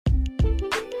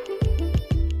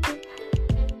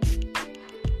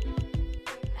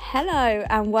Hello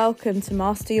and welcome to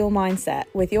Master Your Mindset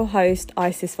with your host,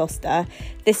 Isis Foster.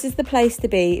 This is the place to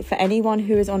be for anyone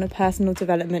who is on a personal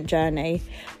development journey.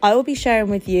 I will be sharing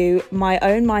with you my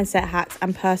own mindset hacks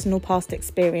and personal past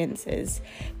experiences.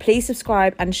 Please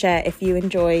subscribe and share if you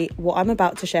enjoy what I'm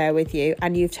about to share with you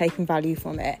and you've taken value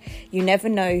from it. You never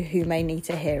know who may need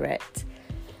to hear it.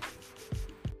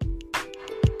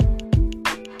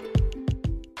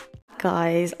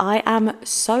 Guys, I am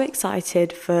so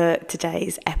excited for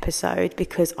today's episode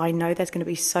because I know there's going to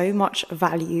be so much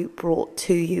value brought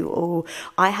to you all.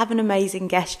 I have an amazing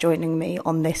guest joining me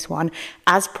on this one.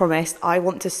 As promised, I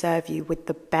want to serve you with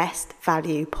the best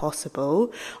value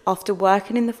possible. After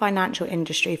working in the financial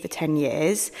industry for 10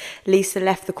 years, Lisa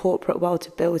left the corporate world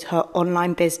to build her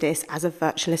online business as a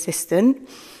virtual assistant.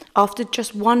 After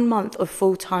just 1 month of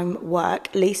full-time work,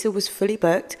 Lisa was fully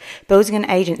booked, building an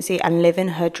agency and living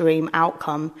her dream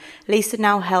outcome. Lisa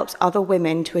now helps other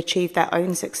women to achieve their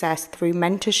own success through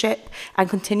mentorship and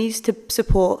continues to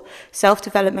support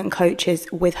self-development coaches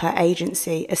with her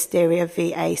agency, Asteria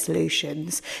VA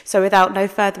Solutions. So without no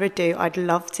further ado, I'd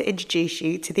love to introduce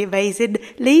you to the amazing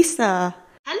Lisa.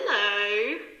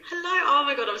 Oh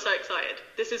my God, I'm so excited.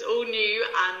 This is all new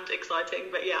and exciting,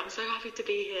 but yeah, I'm so happy to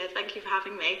be here. Thank you for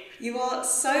having me. You are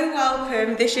so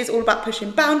welcome. This is all about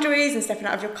pushing boundaries and stepping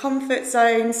out of your comfort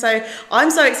zone. So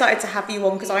I'm so excited to have you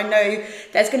on because I know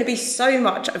there's going to be so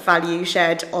much value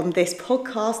shared on this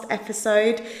podcast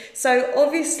episode. So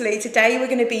obviously today we're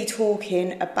going to be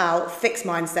talking about fixed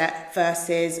mindset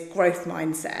versus growth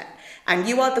mindset. And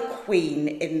you are the queen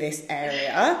in this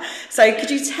area. So could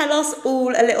you tell us all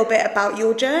a little bit about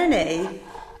your journey?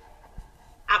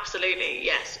 Absolutely,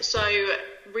 yes. So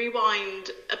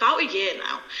rewind about a year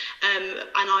now, and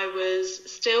I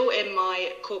was still in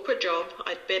my corporate job.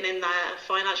 I'd been in the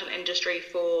financial industry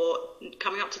for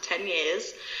coming up to 10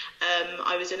 years.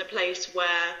 I was in a place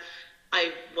where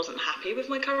I wasn't happy with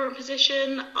my current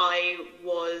position. I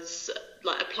was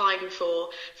applying for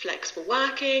flexible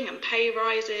working and pay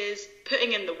rises,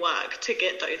 putting in the work to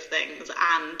get those things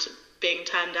and being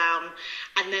turned down.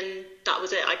 And then that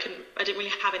was it. I didn't really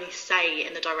have any say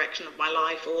in the direction of my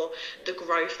life or the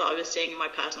growth that I was seeing in my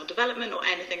personal development or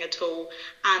anything at all.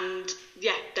 And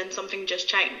yeah, then something just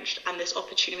changed and this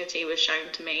opportunity was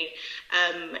shown to me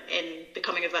in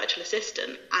becoming a virtual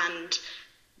assistant. And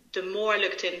the more I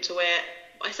looked into it,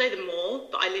 I say the more,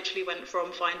 but I literally went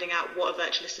from finding out what a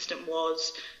virtual assistant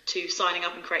was to signing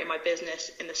up and creating my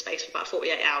business in the space of about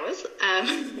 48 hours.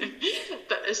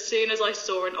 But as soon as I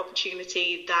saw an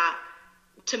opportunity that,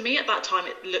 to me at that time,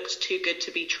 it looked too good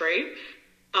to be true.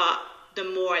 But the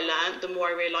more I learned, the more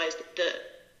I realised that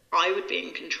I would be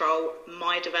in control.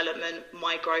 My development,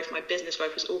 my growth, my business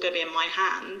growth was all going to be in my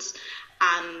hands.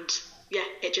 And yeah,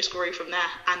 it just grew from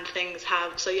there and things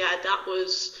have. So yeah,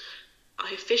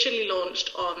 I officially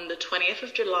launched on the 20th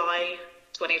of July,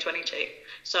 2022.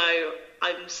 So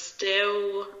I'm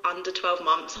still under 12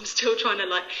 months. I'm still trying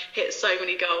to hit so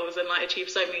many goals and achieve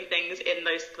so many things in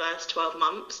those first 12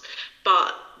 months.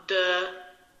 But the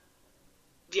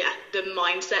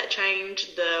mindset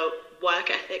change, the work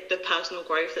ethic, the personal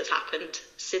growth that's happened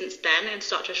since then in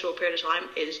such a short period of time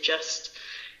is just,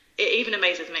 it even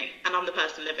amazes me, and I'm the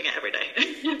person living it every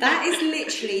day. That is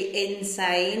literally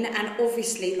insane, and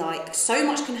obviously so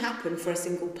much can happen for a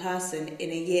single person in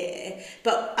a year.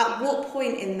 But at what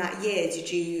point in that year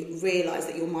did you realise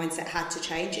that your mindset had to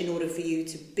change in order for you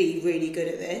to be really good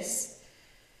at this?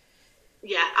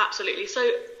 Yeah, absolutely. So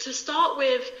to start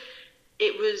with,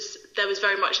 there was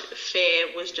very much fear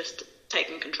was just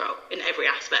taking control in every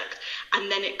aspect.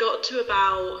 And then it got to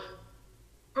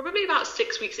probably about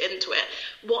 6 weeks into it,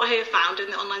 what I have found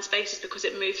in the online space is because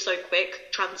it moves so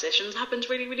quick, transitions happens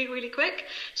really, really, really quick.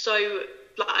 So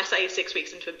like I say, 6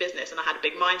 weeks into a business and I had a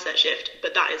big mindset shift,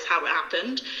 but that is how it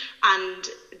happened. And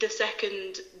the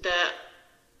second that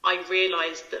I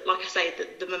realised that, like I say,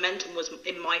 that the momentum was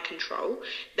in my control,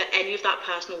 that any of that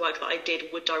personal work that I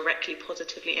did would directly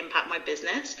positively impact my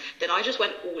business, then I just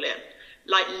went all in,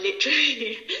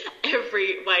 literally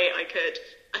every way I could.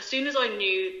 As soon as I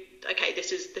knew, okay,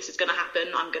 this is going to happen,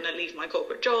 I'm going to leave my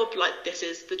corporate job, this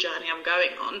is the journey I'm going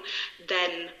on,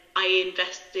 then I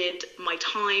invested my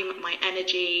time, my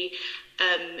energy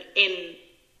in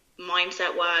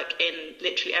mindset work in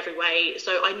literally every way.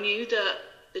 So I knew that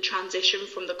the transition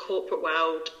from the corporate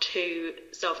world to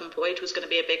self-employed was going to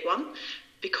be a big one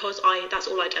because that's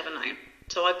all I'd ever known.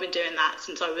 So I've been doing that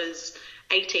since I was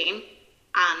 18.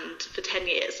 And for 10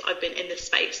 years, I've been in this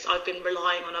space. I've been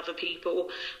relying on other people.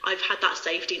 I've had that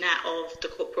safety net of the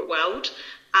corporate world.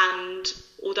 And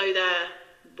although they're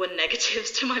were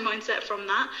negatives to my mindset from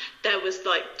that. There was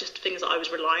like just things that I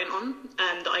was reliant on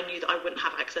that I knew that I wouldn't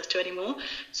have access to anymore.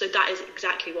 So that is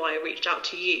exactly why I reached out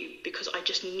to you, because I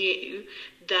just knew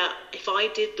that if I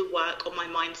did the work on my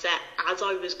mindset as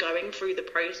I was going through the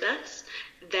process,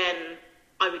 then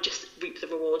I would just reap the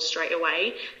rewards straight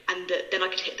away, and then I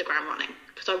could hit the ground running,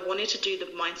 because I wanted to do the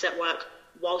mindset work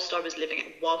whilst I was living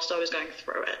it, whilst I was going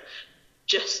through it,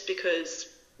 just because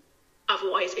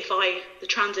otherwise, if the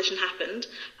transition happened,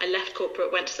 I left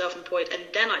corporate, went to self-employed, and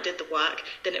then I did the work,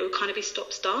 then it would kind of be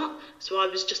stop-start. So I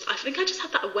think I just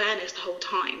had that awareness the whole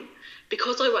time,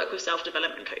 because I work with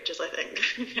self-development coaches, I think.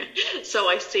 So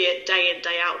I see it day in,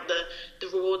 day out, the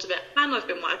rewards of it, and I've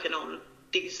been working on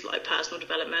these like personal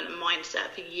development and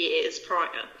mindset for years prior.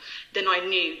 Then I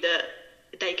knew that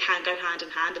they can go hand in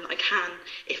hand, and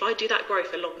if I do that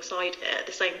growth alongside it at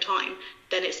the same time,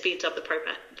 then it speeds up the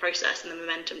process, and the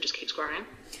momentum just keeps growing.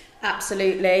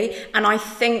 Absolutely. And I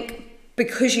think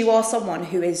because you are someone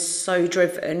who is so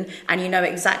driven and you know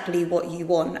exactly what you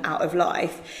want out of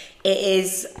life, it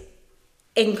is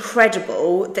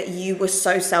incredible that you were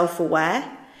so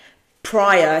self-aware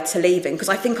prior to leaving, because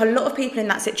I think a lot of people in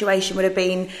that situation would have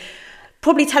been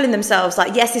probably telling themselves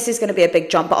like, yes, this is going to be a big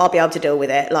jump, but I'll be able to deal with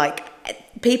it. Like,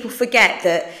 people forget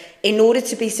that in order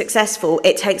to be successful,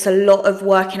 it takes a lot of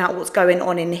working out what's going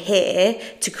on in here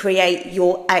to create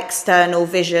your external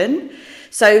vision.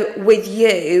 So with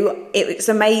you, it's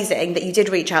amazing that you did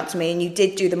reach out to me and you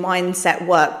did do the mindset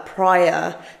work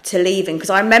prior to leaving, because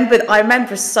I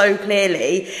remember so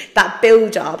clearly that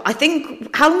build up. I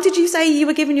think, how long did you say you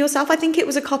were giving yourself? I think it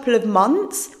was a couple of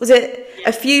months. Was it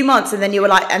a few months? And then you were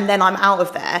like, and then I'm out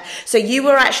of there. So you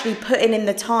were actually putting in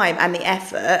the time and the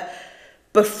effort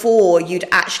before you'd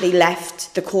actually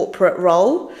left the corporate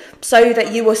role, so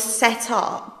that you were set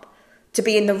up to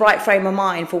be in the right frame of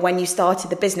mind for when you started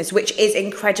the business, which is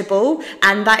incredible.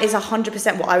 And that is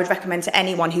 100% what I would recommend to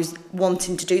anyone who's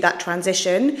wanting to do that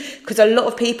transition, because a lot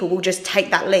of people will just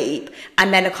take that leap,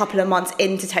 and then a couple of months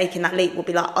into taking that leap will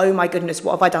be like, oh my goodness,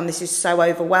 what have I done? This is so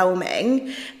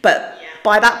overwhelming. But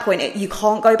by that point, you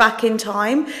can't go back in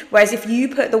time. Whereas if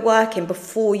you put the work in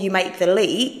before you make the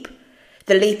leap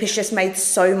is just made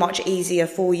so much easier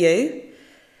for you.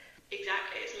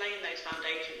 Exactly, it's laying those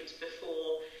foundations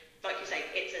before, like you say,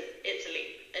 it's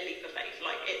a leap of faith.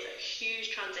 Like, it's a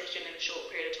huge transition in a short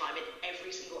period of time in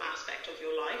every single aspect of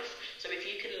your life. So if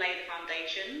you can lay the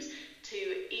foundations to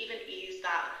even ease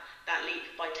that leap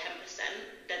by 10%,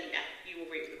 then yeah, you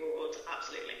will reap the rewards.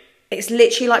 Absolutely. It's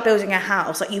literally like building a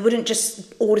house. Like, you wouldn't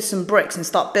just order some bricks and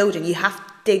start building. You have to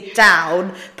dig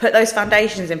down, put those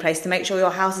foundations in place to make sure your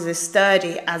house is as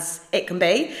sturdy as it can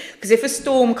be. Because if a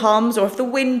storm comes or if the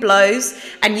wind blows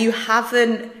and you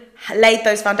haven't laid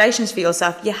those foundations for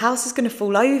yourself, your house is going to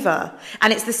fall over.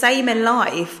 And it's the same in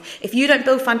life. If you don't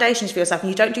build foundations for yourself and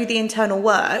you don't do the internal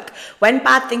work, when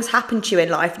bad things happen to you in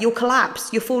life, you'll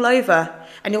collapse, you'll fall over,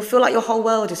 and you'll feel like your whole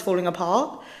world is falling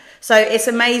apart. So it's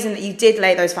amazing that you did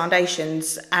lay those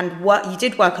foundations, and you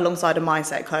did work alongside a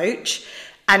mindset coach,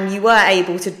 and you were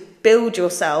able to build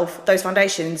yourself those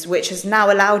foundations, which has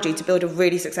now allowed you to build a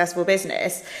really successful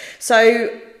business.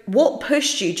 So what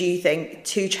pushed you, do you think,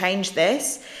 to change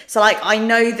this? So like, I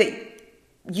know that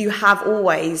you have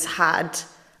always had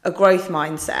a growth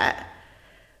mindset,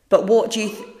 but what do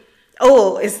you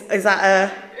is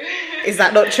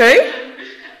that not true?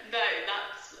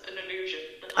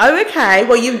 Oh, okay.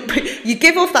 Well, you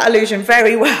give off that illusion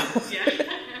very well. Yeah.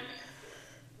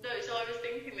 No, so I was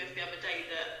thinking this the other day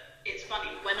that it's funny.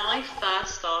 When I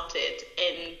first started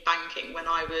in banking when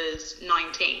I was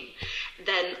 19,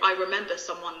 then I remember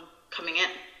someone coming in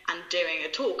and doing a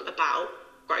talk about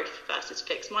growth versus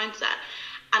fixed mindset.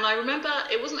 And I remember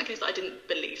it wasn't a case that I didn't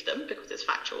believe them, because it's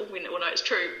factual. We all know it's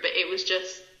true. But it was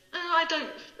just, I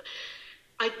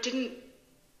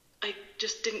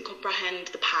just didn't comprehend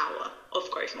the power of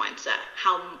growth mindset,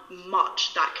 how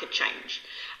much that could change.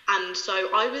 And so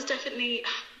I was definitely,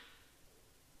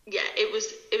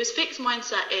 it was fixed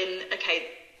mindset in, okay,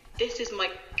 this is my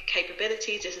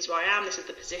capabilities, this is where I am, this is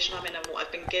the position I'm in and what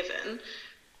I've been given,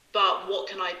 but what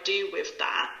can I do with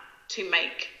that to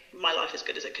make my life as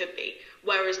good as it could be?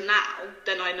 Whereas now,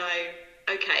 then I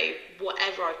know, okay,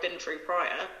 whatever I've been through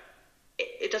prior,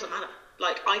 it doesn't matter.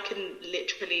 Like, I can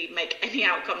literally make any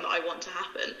outcome that I want to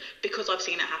happen because I've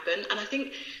seen it happen. And I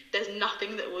think there's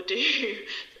nothing that will do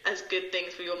as good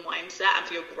things for your mindset and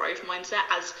for your growth mindset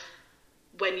as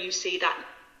when you see that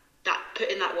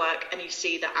put in that work and you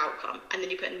see the outcome, and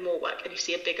then you put in more work and you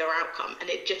see a bigger outcome, and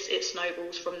it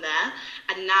snowballs from there.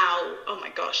 And now, oh my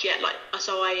gosh,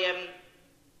 so I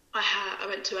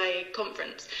went to a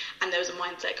conference and there was a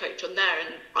mindset coach on there,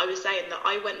 and I was saying that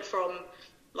I went from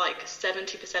like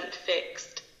 70%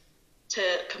 fixed to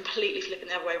completely flipping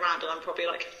the other way around, and I'm probably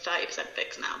like 30%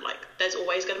 fixed now. Like there's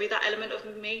always going to be that element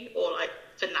of me, or like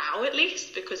for now at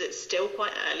least, because it's still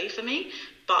quite early for me,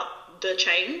 but the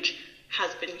change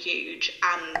has been huge.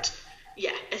 And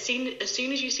yeah, as soon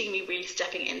as you see me really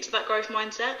stepping into that growth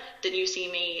mindset, then you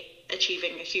see me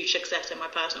achieving a huge success in my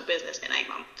personal business in 8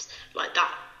 months. Like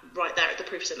that right there, the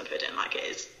proof's in the pudding. Like it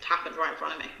has happened right in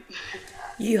front of me.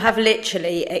 You have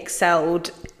literally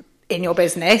excelled in your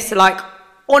business. Like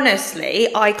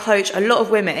honestly, I coach a lot of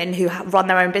women who run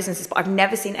their own businesses, but I've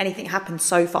never seen anything happen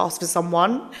so fast for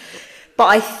someone. But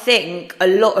I think a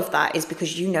lot of that is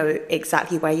because you know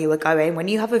exactly where you are going. When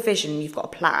you have a vision, you've got a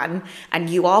plan, and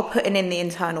you are putting in the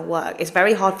internal work, it's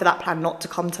very hard for that plan not to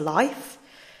come to life.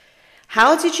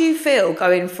 How did you feel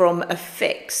going from a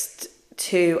fixed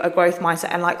to a growth mindset?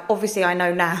 And like, obviously I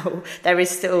know now there is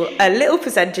still a little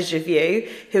percentage of you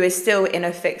who is still in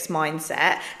a fixed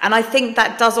mindset. And I think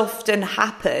that does often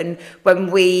happen when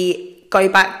we go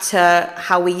back to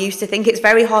how we used to think. It's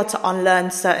very hard to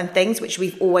unlearn certain things which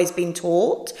we've always been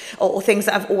taught, or things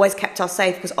that have always kept us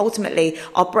safe, because ultimately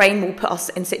our brain will put us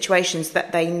in situations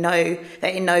that it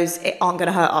knows it aren't going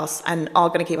to hurt us and are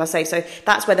going to keep us safe. So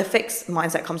that's where the fixed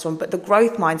mindset comes from. But the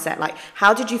growth mindset, like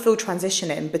how did you feel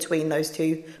transitioning between those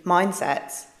two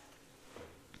mindsets?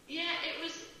 Yeah, it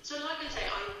was, so like I say,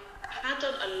 I had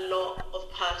done a lot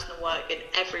of personal work in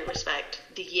every respect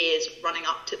the years running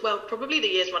up to, well, probably the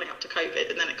years running up to COVID,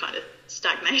 and then it kind of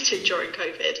stagnated during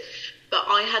COVID. But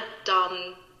I had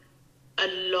done a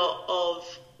lot of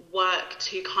work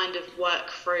to kind of work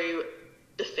through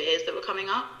the fears that were coming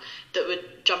up, that were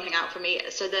jumping out for me.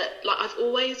 So that, like, I've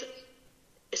always,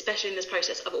 especially in this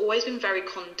process, I've always been very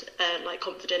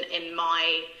confident in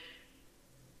my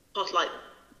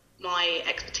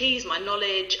expertise, my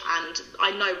knowledge, and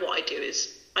I know what I do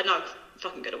is, I know I'm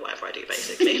fucking good at whatever I do,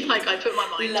 basically. Like I put my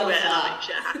mind to it and I make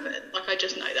shit happen. Like I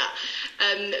just know that.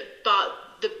 But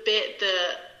the bit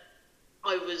that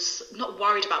I was not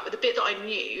worried about, but the bit that I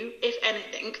knew, if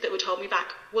anything, that would hold me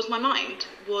back was my mind,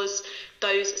 was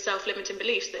those self-limiting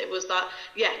beliefs. That it was that,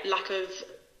 lack of,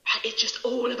 it's just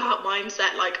all about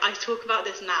mindset. Like I talk about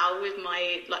this now with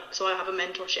my, so I have a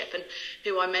mentorship and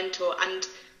who I mentor, and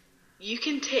you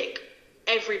can tick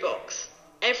every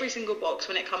single box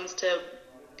when it comes to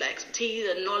the expertise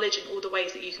and knowledge and all the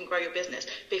ways that you can grow your business.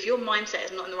 But if your mindset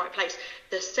is not in the right place,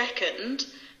 the second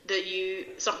that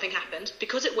something happened,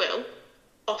 because it will,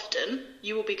 often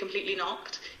you will be completely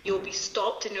knocked, you'll be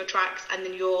stopped in your tracks, and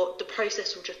then the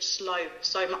process will just slow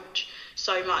so much.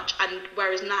 And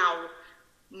whereas now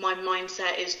my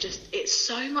mindset is just, it's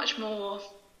so much more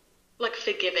like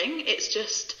forgiving. It's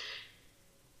just,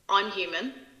 I'm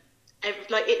human. I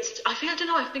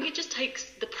think it just takes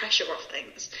the pressure off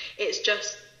things. It's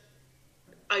just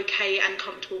okay and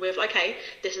comfortable with, okay,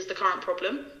 this is the current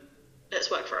problem, let's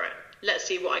work through it, let's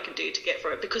see what I can do to get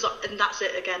through it, and that's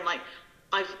it again. Like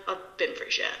I've been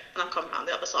through shit and I've come around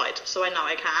the other side, so I know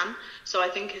I can. So I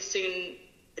think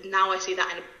now I see that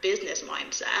in a business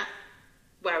mindset,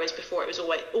 whereas before it was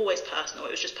always personal,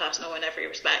 it was just personal in every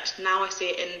respect. Now I see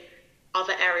it in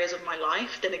other areas of my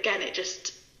life, then again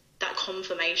that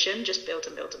confirmation just builds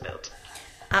and builds and builds.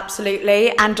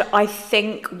 Absolutely. And I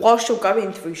think whilst you're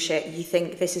going through shit, you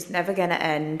think this is never going to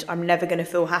end. I'm never going to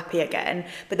feel happy again.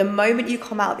 But the moment you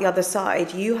come out the other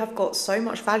side, you have got so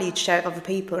much value to share with other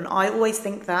people. And I always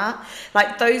think that,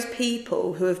 like, those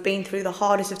people who have been through the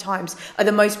hardest of times are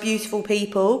the most beautiful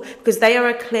people, because they are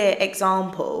a clear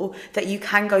example that you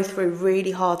can go through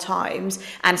really hard times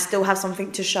and still have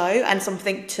something to show and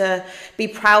something to be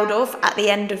proud of at the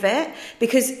end of it.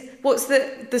 Because what's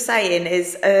the saying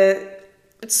is,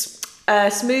 a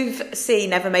smooth sea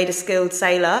never made a skilled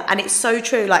sailor. And it's so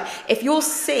true. Like if your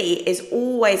sea is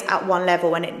always at one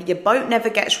level and your boat never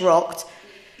gets rocked,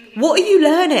 what are you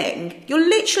learning? You're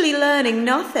literally learning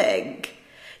nothing.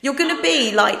 You're going to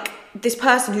be like this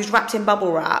person who's wrapped in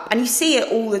bubble wrap, and you see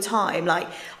it all the time. Like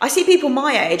I see people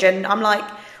my age and I'm like,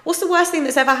 what's the worst thing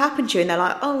that's ever happened to you? And they're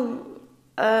like,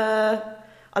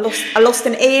 I lost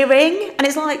an earring. And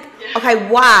it's like, okay,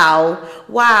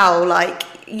 wow, like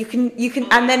you can,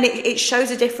 and then it shows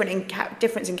a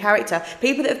difference in character.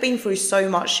 People that have been through so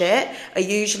much shit are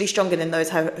usually stronger than those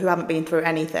who haven't been through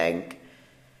anything.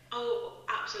 Oh,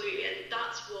 absolutely. And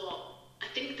that's what I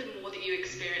think. The more that you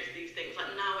experience these things, like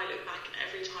now I look back and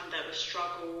every time there was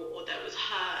struggle or there was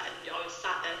hurt, and I was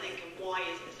sat there thinking, why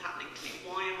is this happening to me?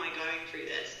 Why am I going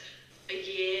through this? A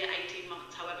year, 18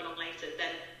 months, however long later,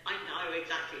 then I know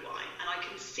exactly why. And I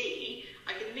can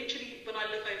literally, when I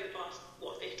look over the past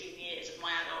 15 years of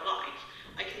my adult life,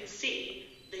 I can see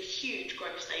the huge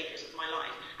growth stages of my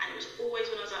life. And it was always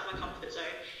when I was out of my comfort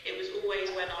zone.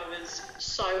 I was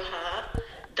so hurt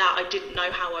that I didn't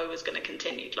know how I was going to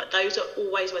continue. Like, those are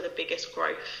always where the biggest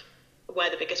growth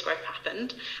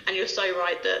happened. And you're so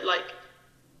right that, like,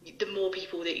 the more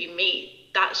people that you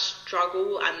meet, that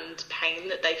struggle and pain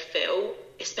that they feel,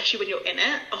 especially when you're in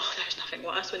it, there's nothing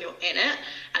worse when you're in it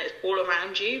and it's all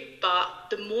around you. But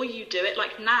the more you do it,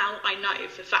 like, now I know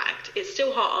for fact it's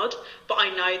still hard, but I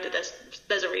know that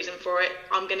there's a reason for it.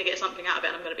 I'm going to get something out of it,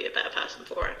 and I'm going to be a better person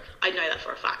for it. I know that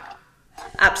for a fact.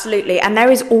 Absolutely. And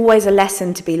there is always a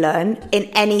lesson to be learned in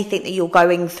anything that you're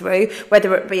going through,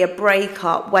 whether it be a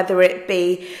breakup, whether it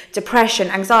be depression,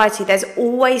 anxiety. There's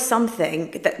always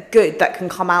something good that can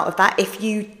come out of that if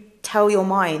you tell your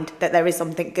mind that there is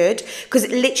something good. Because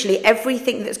literally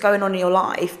everything that's going on in your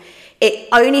life, it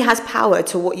only has power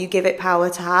to what you give it power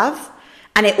to have.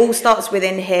 And it all starts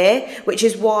within here, which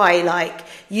is why, like,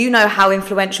 you know how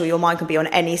influential your mind can be on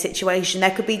any situation.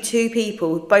 There could be two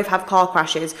people who both have car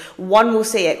crashes. One will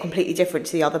see it completely different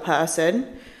to the other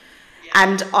person. Yeah.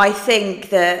 And I think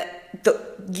that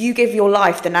you give your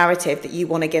life the narrative that you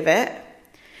want to give it.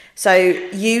 So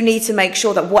you need to make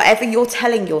sure that whatever you're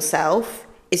telling yourself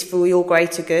is for your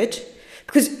greater good.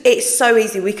 Because it's so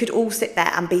easy. We could all sit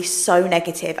there and be so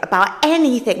negative about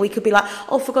anything. We could be like,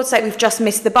 oh, for God's sake, we've just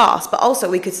missed the bus. But also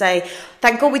we could say,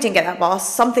 thank God we didn't get that bus.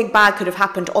 Something bad could have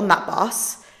happened on that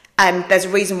bus. And there's a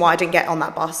reason why I didn't get on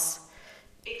that bus.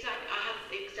 Exactly. I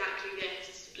had exactly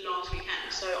this last weekend.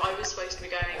 So I was supposed to be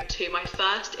going to my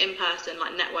first in-person,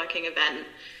 like, networking event.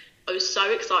 I was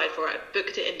so excited for it.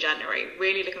 Booked it in January.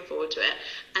 Really looking forward to it.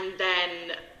 And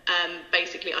then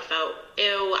basically I felt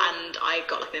ill and I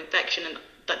got, like, an infection, and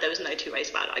there was no two ways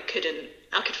about it.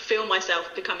 I could feel myself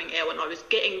becoming ill, and I was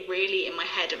getting really in my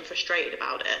head and frustrated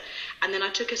about it. And then I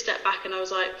took a step back and I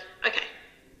was like, okay,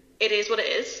 it is what it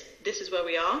is. This is where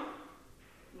we are.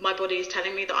 My body is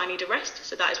telling me that I need a rest,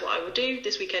 so that is what I will do.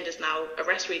 This weekend is now a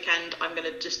rest weekend. I'm going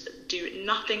to just do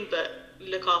nothing but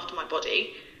look after my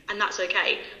body, and that's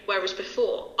okay. Whereas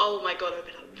before, oh my God, I'd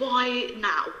be like, why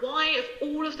now? Why of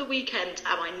all of the weekends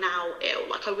am I now ill?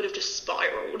 Like, I would have just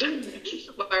spiraled.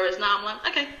 Whereas now I'm like,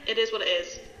 okay, it is what it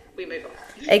is. We move on.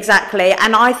 Exactly.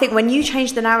 And I think when you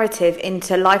change the narrative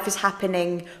into life is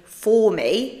happening for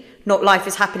me, not life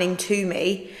is happening to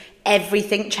me,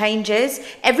 everything changes.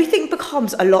 Everything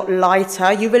becomes a lot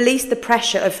lighter. You release the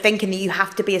pressure of thinking that you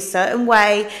have to be a certain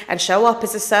way and show up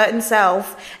as a certain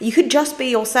self. You could just be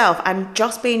yourself, and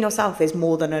just being yourself is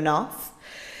more than enough.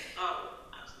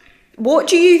 What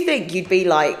do you think you'd be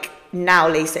like now,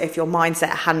 Lisa, if your mindset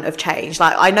hadn't have changed?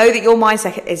 Like, I know that your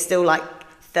mindset is still like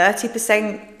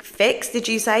 30% fixed, did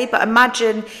you say? But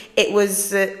imagine it was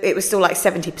still like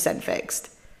 70%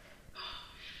 fixed.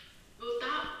 Well,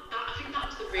 I think that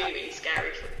was the really, really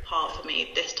scary part for me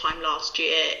this time last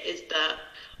year, is that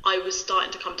I was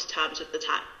starting to come to terms with the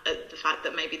fact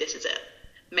that maybe this is it.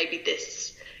 Maybe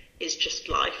this is just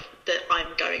life, that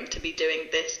I'm going to be doing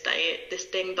this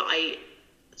thing that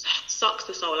sucks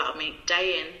the soul out of me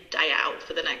day in, day out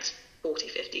for the next 40,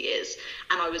 50 years.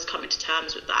 And I was coming to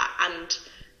terms with that. And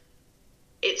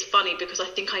it's funny because I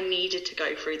think I needed to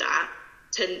go through that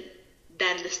to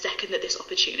then, the second that this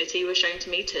opportunity was shown to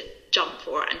me, to jump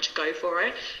for it and to go for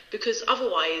it. Because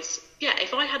otherwise,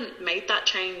 if I hadn't made that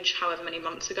change however many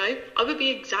months ago, I would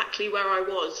be exactly where I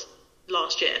was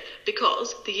last year,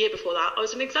 because the year before that I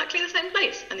was in exactly the same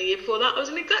place, and the year before that I was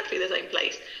in exactly the same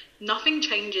place. Nothing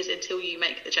changes until you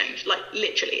make the change. Like,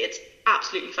 literally, it's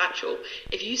absolutely factual.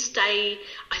 If you stay,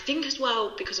 I think as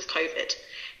well, because of COVID,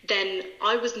 then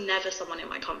I was never someone in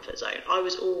my comfort zone. I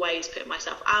was always putting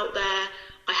myself out there.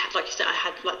 I had, like you said, I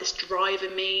had like this drive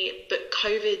in me, but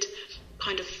COVID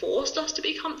kind of forced us to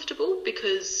be comfortable,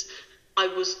 because I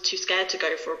was too scared to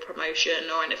go for a promotion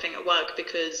or anything at work,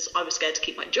 because I was scared to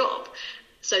keep my job.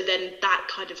 So then that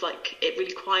kind of, like, it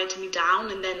really quieted me down,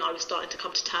 and then I was starting to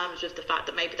come to terms with the fact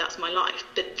that maybe that's my life.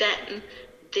 But then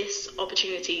this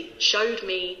opportunity showed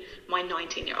me my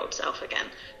 19-year-old self again,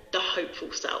 the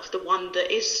hopeful self, the one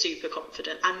that is super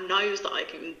confident and knows that I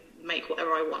can make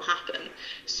whatever I want happen.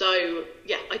 So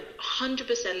I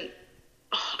 100%,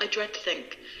 I dread to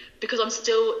think, because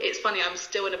it's funny, I'm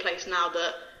still in a place now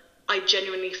that I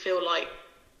genuinely feel like,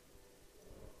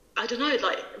 I don't know,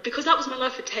 like, because that was my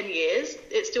life for 10 years,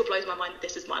 it still blows my mind that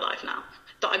this is my life now.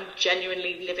 That I'm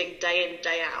genuinely living day in,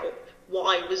 day out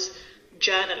what I was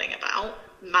journaling about,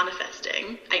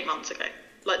 manifesting 8 months ago.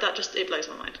 Like, that just, it blows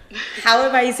my mind. How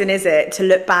amazing is it to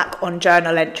look back on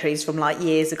journal entries from, like,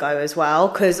 years ago as well?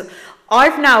 Because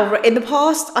I've now, in the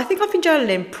past, I think I've been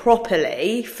journaling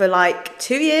properly for like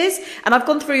 2 years, and I've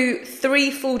gone through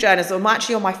 3 full journals. I'm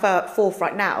actually on my 4th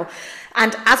right now.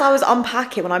 And as I was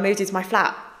unpacking when I moved into my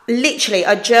flat, literally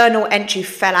a journal entry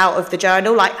fell out of the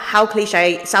journal. Like, how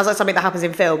cliche, sounds like something that happens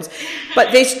in films.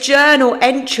 But this journal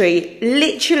entry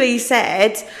literally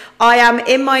said, I am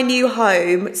in my new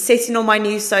home, sitting on my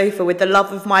new sofa with the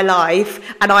love of my life,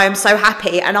 and I am so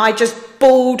happy. And I just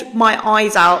bawled my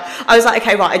eyes out. I was like,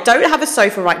 okay, right, I don't have a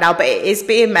sofa right now, but it is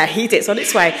being made, it's on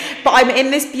its way. But I'm in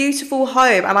this beautiful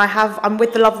home, and I'm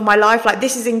with the love of my life. Like,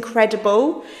 this is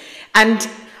incredible. And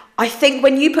I think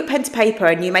when you put pen to paper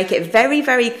and you make it very,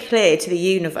 very clear to the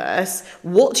universe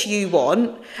what you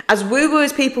want, as woo-woo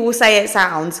as people will say it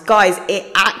sounds, guys,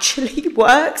 it actually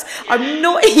works. I'm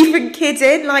not even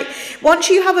kidding. Like, once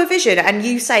you have a vision and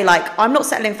you say, like, I'm not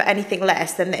settling for anything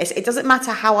less than this, it doesn't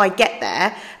matter how I get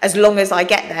there, as long as I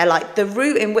get there. Like, the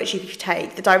route in which you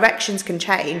take, the directions can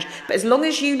change, but as long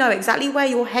as you know exactly where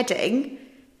you're heading,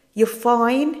 you're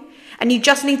fine. And you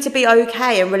just need to be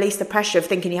okay and release the pressure of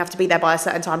thinking you have to be there by a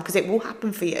certain time, because it will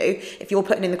happen for you if you're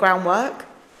putting in the groundwork.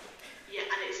 Yeah,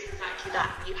 and it's exactly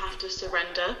that. You have to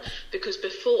surrender, because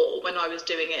before, when I was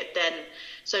doing it then,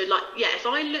 so like, yeah, if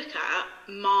I look at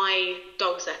my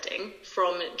goal setting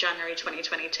from January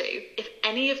 2022, if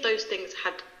any of those things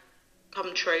had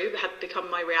come true, had become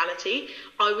my reality,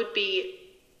 I would be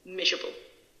miserable.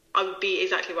 I would be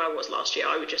exactly where I was last year.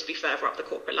 I would just be further up the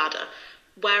corporate ladder.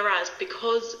 Whereas,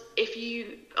 because if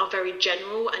you are very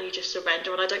general and you just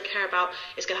surrender, and I don't care about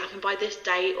it's going to happen by this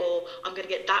date or I'm going to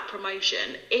get that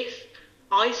promotion, if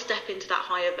I step into that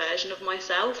higher version of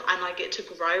myself and I get to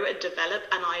grow and develop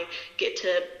and I get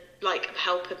to like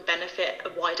help and benefit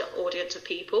a wider audience of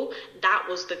people, that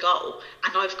was the goal.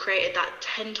 And I've created that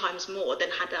 10 times more than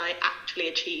had I actually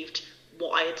achieved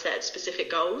what I had set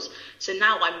specific goals. So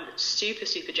now I'm super,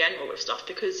 super general with stuff,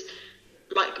 because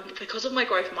of my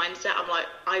growth mindset, I'm like,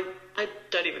 I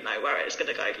don't even know where it's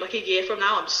going to go. Like, a year from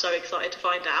now, I'm so excited to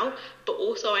find out. But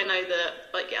also I know that,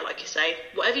 like, yeah, like you say,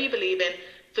 whatever you believe in,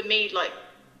 for me, like,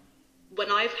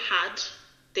 when I've had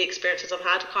the experiences I've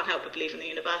had, I can't help but believe in the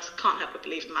universe, can't help but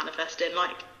believe in manifesting.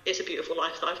 Like, it's a beautiful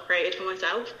life that I've created for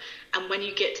myself. And when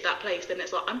you get to that place, then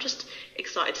it's like, I'm just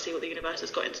excited to see what the universe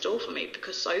has got in store for me,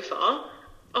 because so far,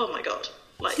 oh my God.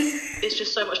 Like, it's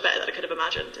just so much better than I could have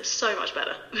imagined. It's so much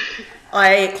better.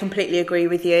 I completely agree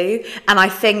with you. And I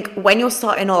think when you're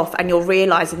starting off and you're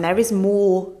realising there is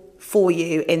more for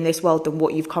you in this world than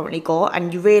what you've currently got,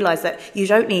 and you realise that you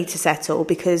don't need to settle,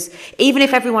 because even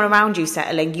if everyone around you is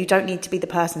settling, you don't need to be the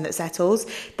person that settles.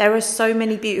 There are so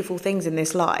many beautiful things in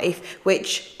this life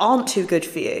which aren't too good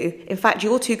for you. In fact,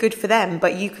 you're too good for them,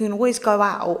 but you can always go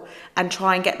out and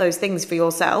try and get those things for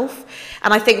yourself.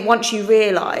 And I think once you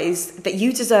realise that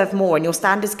you deserve more and your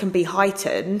standards can be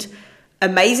heightened,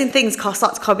 amazing things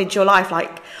start to come into your life.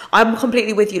 Like, I'm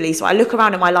completely with you, Lisa. I look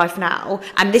around at my life now,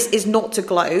 and this is not to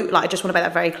gloat. Like, I just want to make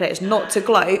that very clear. It's not to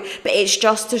gloat, but it's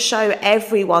just to show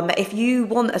everyone that if you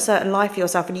want a certain life for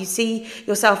yourself and you see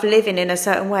yourself living in a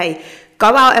certain way,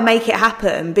 go out and make it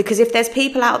happen. Because if there's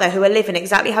people out there who are living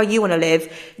exactly how you want to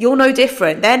live, you're no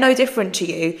different. They're no different to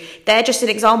you. They're just an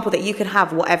example that you can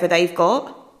have whatever they've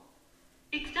got.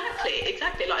 Exactly.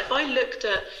 Like, if I looked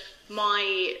at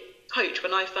my coach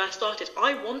when I first started,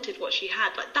 I wanted what she had.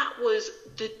 Like, that was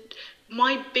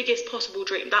my biggest possible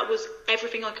dream. That was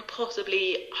everything I could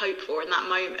possibly hope for in that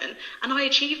moment, and I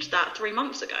achieved that 3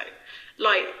 months ago.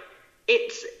 Like,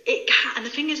 it can, and the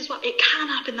thing is as well, it can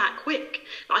happen that quick.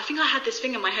 Like, I think I had this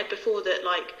thing in my head before that,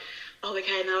 like, oh,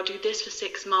 okay, and then I'll do this for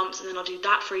 6 months, and then I'll do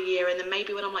that for a year, and then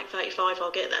maybe when I'm like 35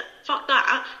 I'll get there. Fuck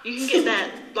that. You can get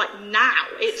there like now.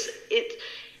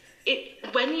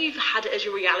 When you've had it as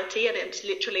your reality and it's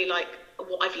literally like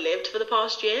what I've lived for the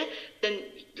past year, then,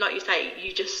 like you say,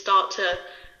 you just start to,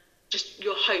 just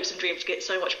your hopes and dreams get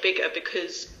so much bigger,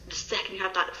 because the second you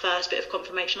have that first bit of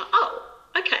confirmation, like, oh,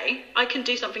 okay, I can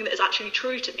do something that is actually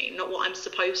true to me, not what I'm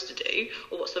supposed to do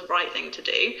or what's the right thing to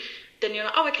do, then you're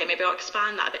like, oh, okay, maybe I'll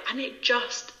expand that a bit. And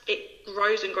it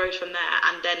grows and grows from there.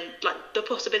 And then, like, the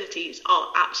possibilities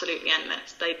are absolutely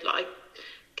endless. I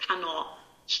cannot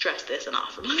stress this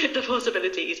enough. The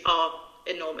possibilities are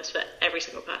enormous for every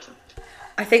single person.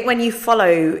 I think when you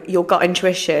follow your gut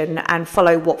intuition and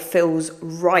follow what feels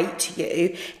right to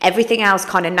you, everything else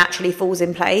kind of naturally falls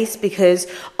in place. Because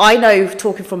I know,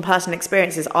 talking from personal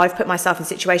experiences, I've put myself in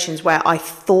situations where I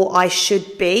thought I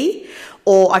should be,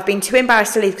 or I've been too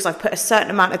embarrassed to leave because I've put a certain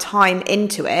amount of time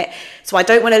into it. So I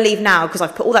don't want to leave now because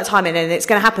I've put all that time in and it's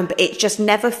going to happen, but it just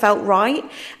never felt right.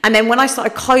 And then when I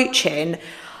started coaching,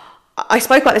 I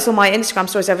spoke about this on my Instagram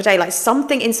stories the other day, like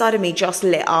something inside of me just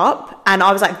lit up and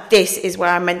I was like, this is where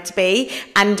I'm meant to be.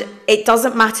 And it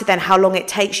doesn't matter then how long it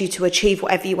takes you to achieve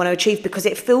whatever you want to achieve, because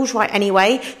it feels right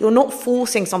anyway. You're not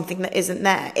forcing something that isn't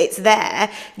there. It's there.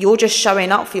 You're just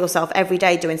showing up for yourself every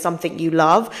day doing something you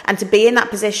love. And to be in that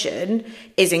position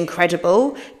is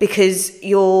incredible because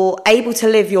you're able to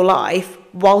live your life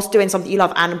whilst doing something you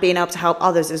love and being able to help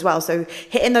others as well. So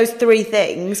hitting those three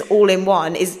things all in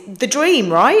one is the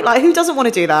dream, right? Like, who doesn't want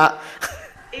to do that?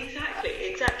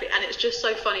 Exactly. And it's just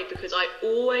so funny because I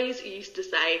always used to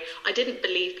say, I didn't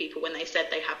believe people when they said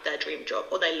they have their dream job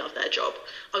or they love their job.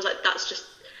 I was like,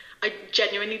 I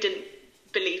genuinely didn't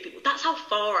believe people. That's how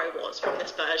far I was from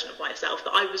this version of myself,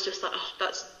 that I was just like, oh,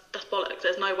 that's bollocks.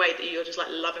 There's no way that you're just like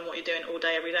loving what you're doing all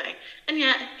day, every day. And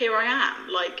yet here I am,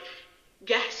 like,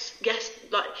 yes,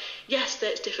 that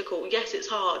it's difficult, yes, it's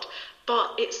hard,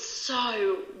 but it's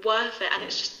so worth it. And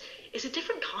it's a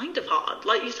different kind of hard.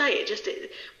 Like you say,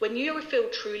 when you feel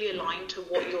truly aligned to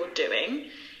what you're doing,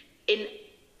 in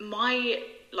my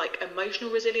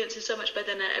emotional resilience is so much better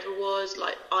than it ever was.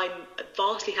 Like, I'm a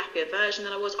vastly happier version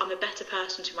than I was. I'm a better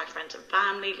person to my friends and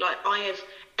family. Like, I have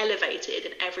elevated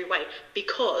in every way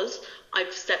because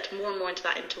I've stepped more and more into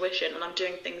that intuition, and I'm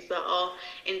doing things that are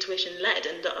intuition led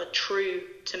and that are true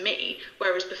to me.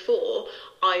 Whereas before,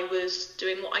 I was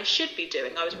doing what I should be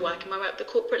doing. I was working my way up the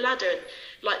corporate ladder, and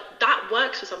like, that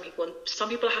works for some people, and some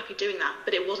people are happy doing that,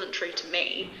 but it wasn't true to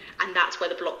me, and that's where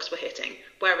the blocks were hitting.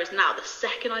 Whereas now, the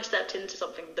second I stepped into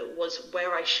something that was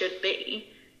where I should be,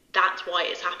 that's why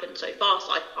it's happened so fast,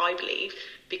 I believe,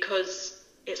 because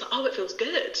it's like, oh, it feels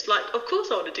good. Like, of course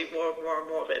I want to do more and more and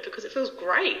more of it because it feels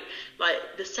great. Like,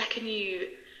 the second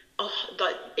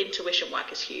like, intuition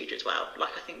work is huge as well. Like,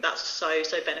 I think that's so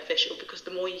beneficial because the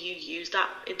more you use that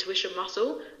intuition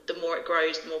muscle, the more it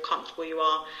grows, the more comfortable you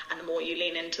are, and the more you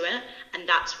lean into it. And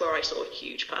that's where I saw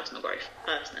huge personal growth,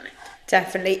 personally.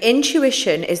 Definitely.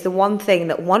 Intuition is the one thing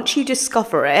that once you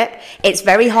discover it, it's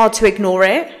very hard to ignore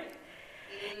it.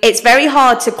 It's very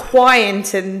hard to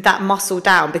quieten that muscle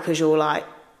down because you're like,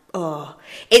 oh.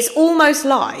 It's almost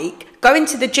like going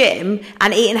to the gym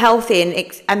and eating healthy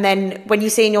and then when you're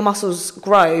seeing your muscles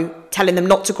grow, telling them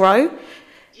not to grow.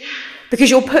 Yeah. Because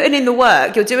you're putting in the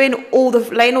work, you're doing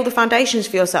laying all the foundations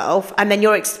for yourself, and then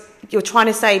you're trying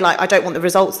to say, like, I don't want the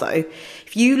results though.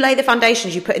 If you lay the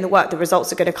foundations, you put in the work, the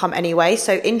results are going to come anyway.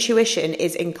 So intuition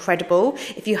is incredible.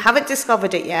 If you haven't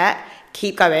discovered it yet,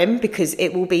 keep going because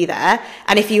it will be there.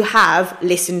 And if you have,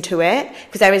 listen to it,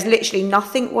 because there is literally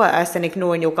nothing worse than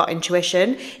ignoring your gut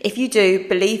intuition. If you do,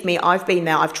 believe me, I've been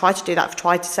there. I've tried to do that. I've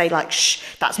tried to say, like, shh,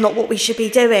 that's not what we should be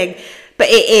doing. But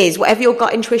it is. Whatever your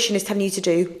gut intuition is telling you to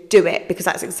do it, because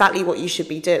that's exactly what you should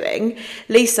be doing.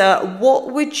 Lisa,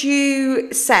 what would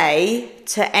you say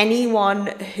to anyone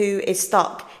who is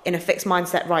stuck in a fixed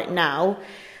mindset right now?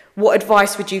 What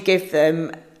advice would you give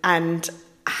them, and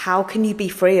how can you be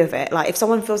free of it? Like, if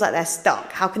someone feels like they're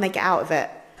stuck, how can they get out of it?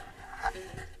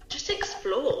 Just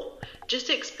explore.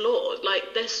 Like,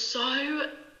 there's so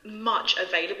much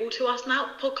available to us now.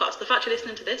 Podcasts, the fact you're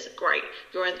listening to this, great,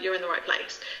 you're in the right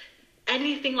place.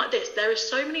 Anything like this, there are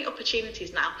so many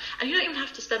opportunities now, and you don't even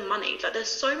have to spend money. Like, there's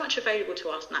so much available to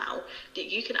us now that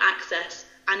you can access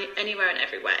anywhere and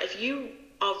everywhere. If you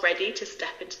are ready to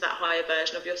step into that higher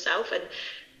version of yourself and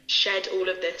shed all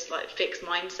of this like fixed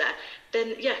mindset,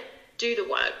 then yeah, do the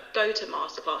work. Go to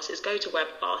masterclasses, go to web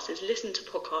classes, listen to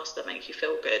podcasts that make you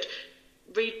feel good,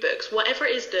 read books, whatever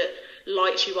it is that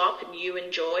lights you up and you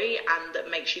enjoy and that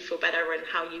makes you feel better and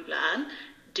how you learn.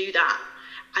 Do that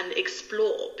and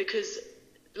explore, because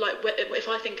like, if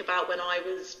I think about when I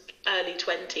was early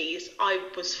 20s, I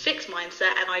was fixed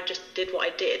mindset and I just did what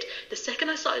I did. The second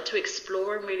I started to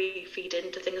explore and really feed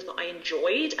into things that I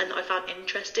enjoyed and that I found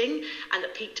interesting and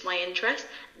that piqued my interest,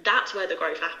 that's where the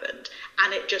growth happened.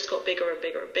 And it just got bigger and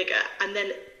bigger and bigger. And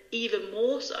then even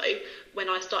more so when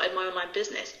I started my online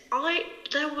business,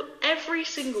 every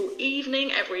single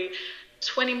evening, every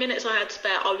 20 minutes I had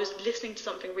spare, I was listening to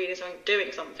something, reading something,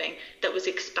 doing something that was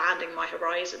expanding my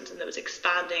horizons and that was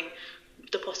expanding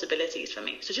the possibilities for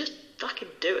me. So just fucking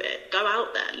do it. Go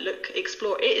out there, look,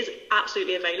 explore. It is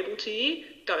absolutely available to you.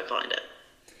 Go and find it.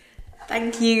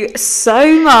 Thank you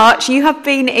so much. You have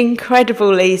been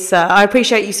incredible, Lisa. I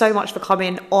appreciate you so much for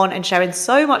coming on and sharing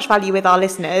so much value with our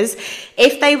listeners.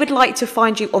 If they would like to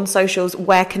find you on socials,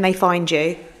 where can they find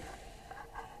you?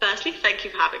 Firstly, thank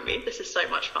you for having me. This is so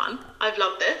much fun. I've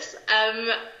loved this.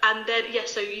 And then,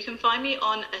 so you can find me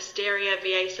on Asteria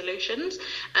VA Solutions.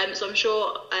 So I'm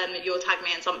sure you'll tag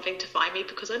me in something to find me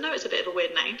because I know it's a bit of a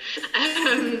weird name.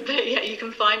 But yeah, you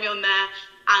can find me on there.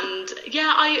 And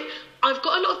yeah, I've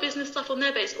got a lot of business stuff on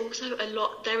there, but it's also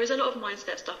there is a lot of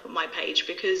mindset stuff on my page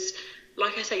because,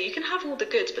 like I say, you can have all the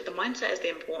goods, but the mindset is the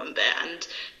important bit, and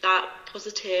that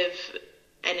positive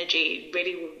energy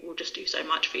really will just do so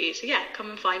much for you. So yeah, come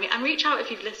and find me and reach out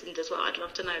if you've listened as well. I'd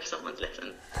love to know if someone's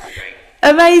listened. That'd be great.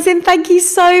 Amazing. Thank you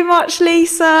so much,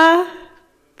 Lisa.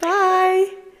 Bye.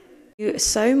 Thank you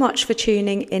so much for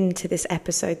tuning into this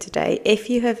episode today. If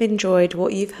you have enjoyed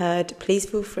what you've heard, please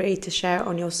feel free to share it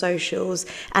on your socials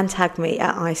and tag me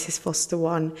at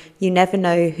IsisFoster1. You never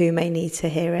know who may need to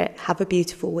hear it. Have a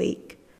beautiful week.